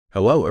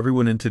Hello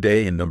everyone, and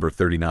today in number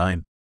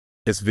 39,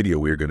 this video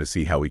we are going to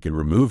see how we can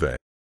remove a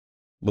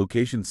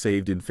location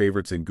saved in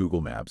favorites in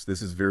Google Maps.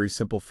 This is very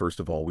simple. First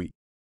of all, we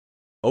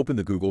open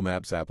the Google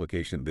Maps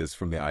application, this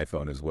from the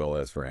iPhone as well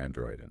as for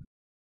Android. And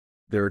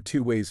there are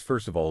two ways.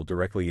 First of all,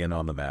 directly in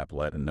on the map,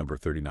 let in number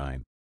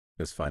 39.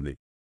 Just find the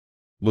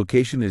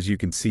location. As you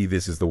can see,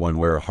 this is the one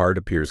where a heart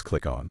appears.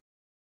 Click on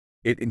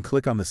it and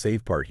click on the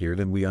save part here.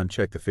 Then we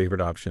uncheck the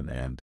favorite option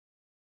and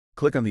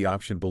click on the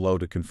option below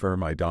to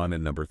confirm I done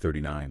in number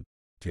 39.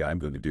 I'm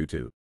going to do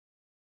to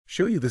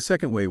show you the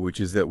second way, which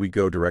is that we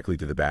go directly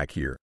to the back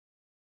here.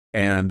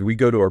 And we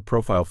go to our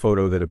profile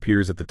photo that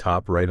appears at the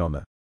top right on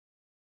the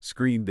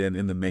screen. Then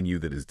in the menu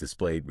that is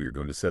displayed, we are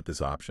going to set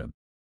this option.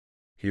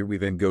 Here we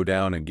then go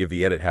down and give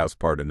the edit house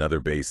part another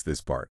base.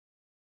 This part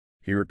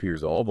here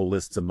appears all the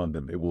lists. Among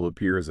them, it will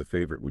appear as a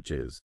favorite, which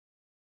is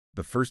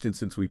the first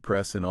instance we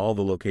press, and all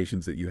the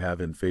locations that you have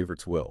in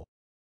favorites will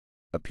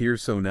appear.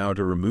 So now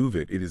to remove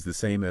it, it is the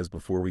same as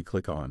before. We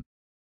click on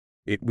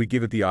it, we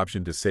give it the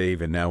option to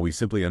save, and now we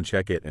simply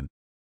uncheck it and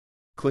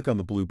click on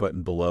the blue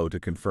button below to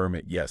confirm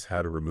it. Yes,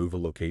 how to remove a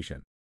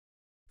location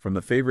from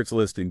the favorites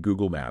list in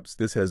Google Maps.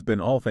 This has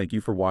been all. Thank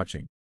you for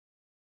watching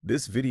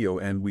this video,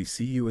 and we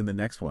see you in the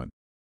next one.